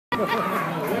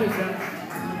What is that?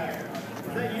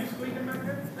 Is that you squeaking back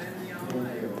there?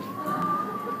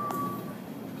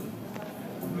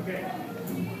 Okay.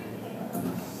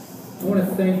 I want to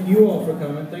thank you all for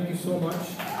coming. Thank you so much. This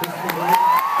is great.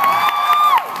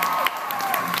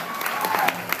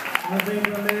 I want to thank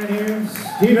my man here,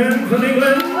 Stephen from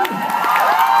England.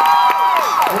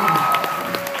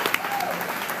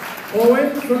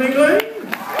 Owen from England.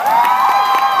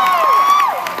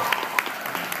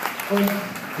 Oh,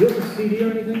 do you have a CD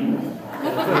or anything? I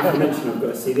mentioned I've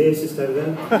got a CD, it's just over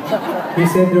there. He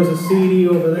said there's a CD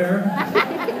over there.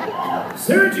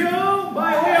 Sergio,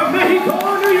 by way of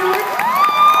Mexico, New York.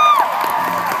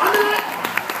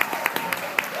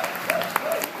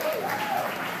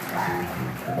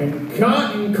 And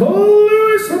Cotton Cole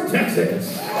Lewis from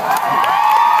Texas.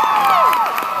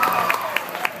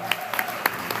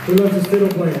 Who loves his fiddle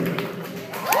playing?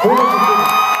 Who loves his fiddle?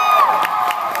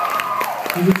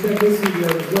 You should check this CD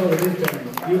out as well with his band.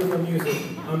 Beautiful music.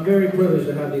 I'm very privileged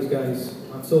to have these guys.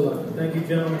 I'm so lucky. Thank you,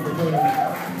 gentlemen, for joining me.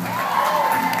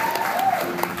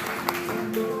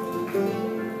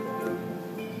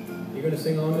 You gonna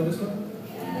sing along to this one?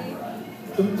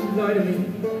 Don't you lie to me.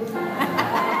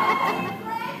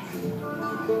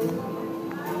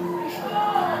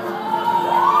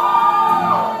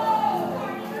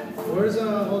 Where's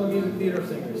all the music theater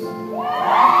singers?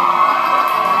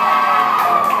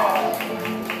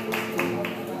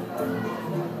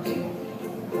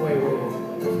 Wait.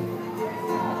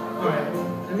 Alright,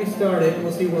 let me start it and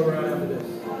we'll see where we're at after this.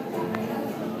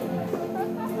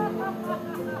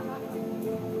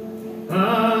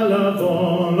 À la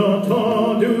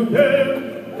volonté du Père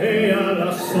et à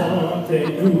la santé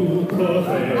du corps,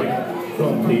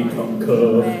 remplis ton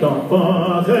cœur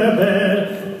d'enfant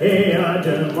rebelle et à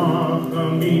demain,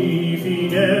 ami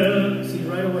fidèle. See,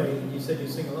 right away, you said you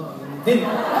sing along.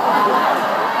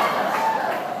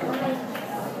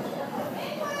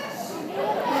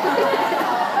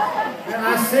 And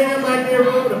I sing them like they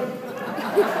wrote them.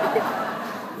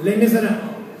 Les Miserables.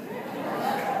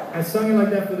 I sung it like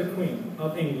that for the Queen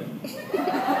of England. In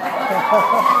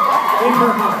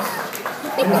her house.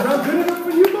 And it's not good enough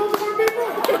for you, Baltimore people?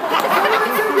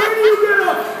 Where do you get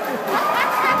up?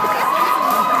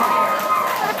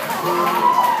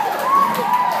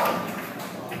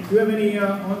 Do you have any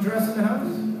Enjolras in the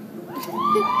house?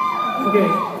 Okay,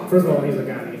 first of all, he's a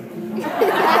guy.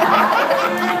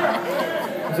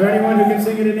 Is there anyone who can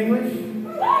sing it in English?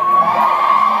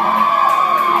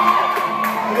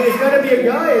 Okay, it's got to be a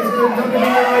guy. It's not going to be the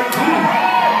right key.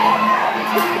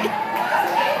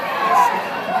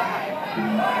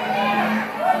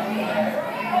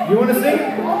 You want to sing it?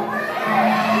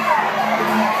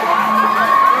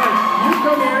 Right, you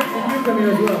come here, and you come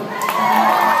here as well.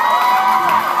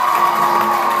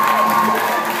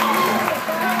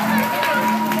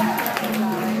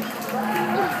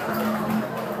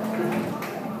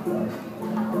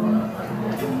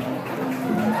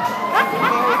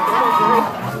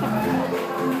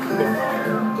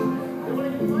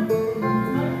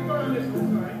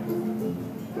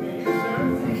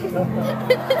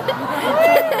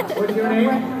 What's your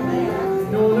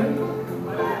name? Nolan?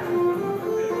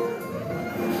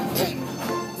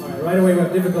 Alright, right away we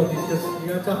have difficulties because you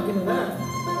gotta talk into that.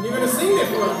 And you're gonna sing it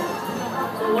for us.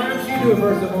 So why don't you do a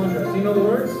verse of Enjolras? Do you know the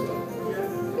words?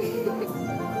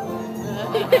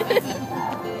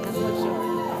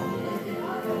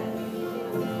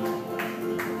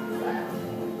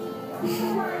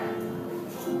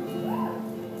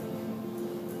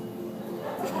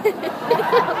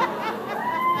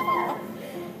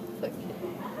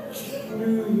 Do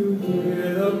you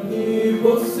hear the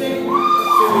people sing, sing the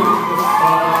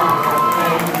song of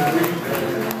angry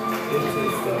men? It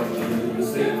is the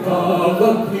music of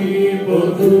the people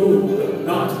who will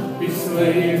not be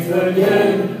slaves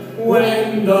again.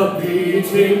 When the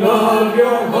beating of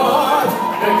your heart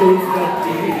echoes the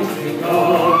beating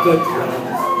of the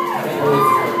drums, echoes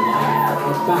the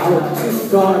life about to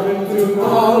start into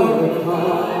tomorrow comes.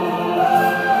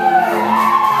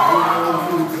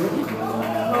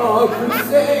 Our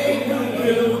crusade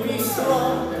will be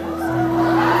strong.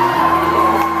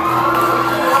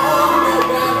 On the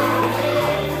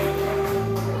barricade,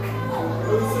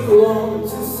 those who long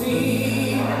to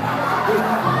see.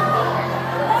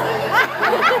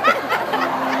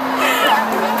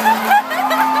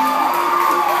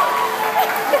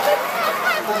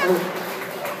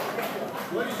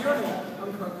 What is your name?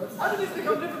 I'm Carlos. How did this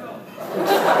become difficult?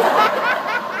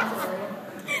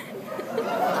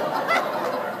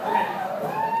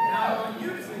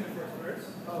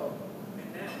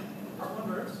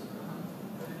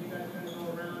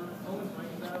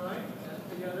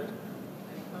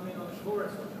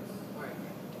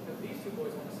 two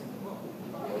boys want to sing along.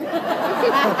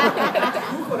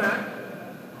 Who for that?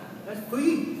 That's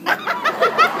free.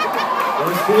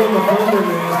 Let's be in the folder,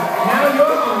 man. Now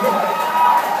you're on.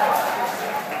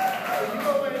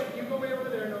 You go way over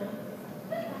there, no.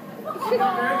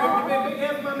 Very good. Give me a big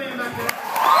hand for my man back there.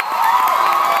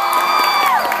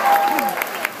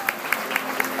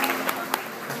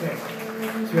 Okay.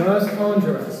 Just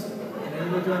Enjolras. And then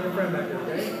you go join your friend back there,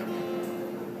 okay?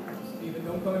 Stephen,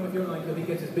 don't come in with your line until he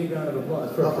gets his big round of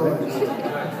applause first. Right?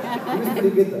 He was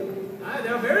pretty good though.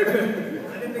 They're very good.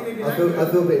 I didn't think they'd be that good. I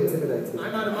feel a bit intimidated.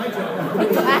 I'm out of my job.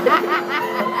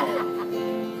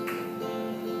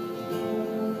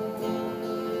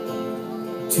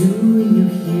 Do you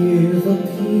hear the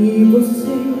people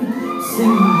sing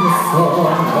the song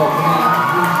of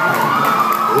happy?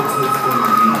 It is the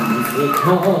music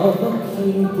of the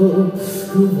people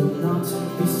who will not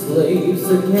be slaves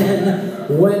again.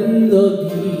 When the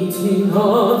beating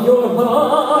of your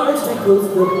heart echoes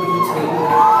the beating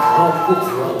of the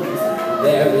drums,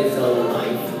 there is a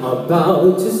life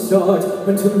about to start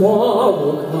when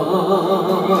tomorrow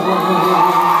comes.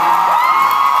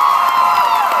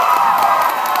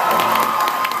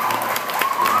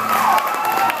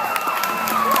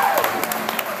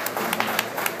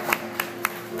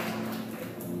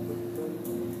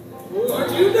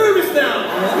 Aren't you nervous now?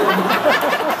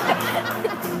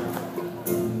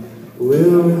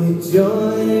 Will we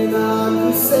join in our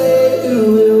crusade?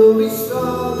 Will we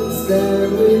strong and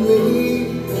stand with me?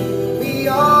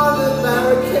 Beyond the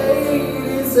barricade,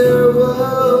 is there a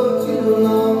world you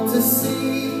long to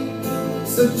see?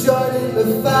 So join in the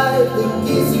fight that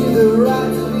gives you the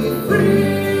right to be free.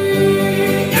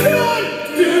 Everyone!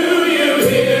 Do you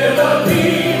hear the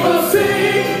people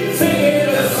sing? Singing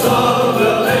the song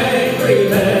of angry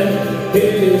men.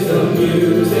 It is the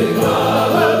music of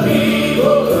the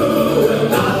people who will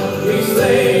not be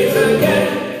slaves again.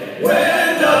 When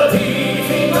the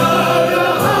beating of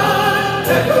your heart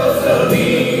echoes the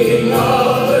beating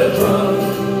of the drums,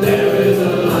 there is a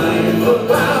life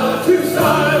about to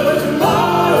start when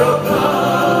tomorrow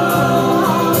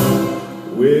comes.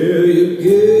 Will you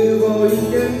give all you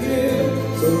can give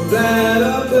so that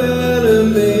our better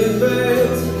may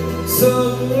advance?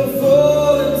 Some will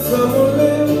fall and some will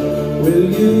live. Will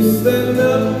you stand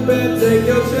up and take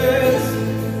your chance?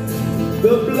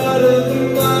 The blood of the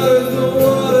martyrs